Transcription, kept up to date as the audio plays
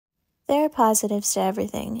There are positives to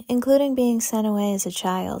everything, including being sent away as a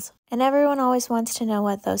child, and everyone always wants to know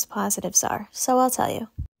what those positives are, so I'll tell you.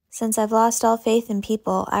 Since I've lost all faith in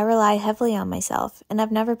people, I rely heavily on myself, and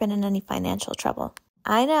I've never been in any financial trouble.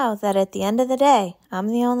 I know that at the end of the day, I'm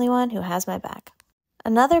the only one who has my back.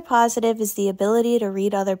 Another positive is the ability to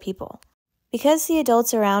read other people. Because the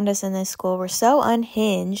adults around us in this school were so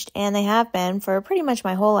unhinged, and they have been for pretty much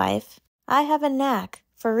my whole life, I have a knack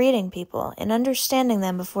for reading people and understanding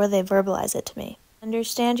them before they verbalize it to me.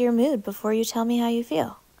 Understand your mood before you tell me how you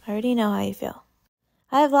feel. I already know how you feel.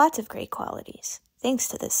 I have lots of great qualities, thanks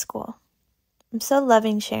to this school. I'm so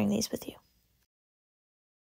loving sharing these with you.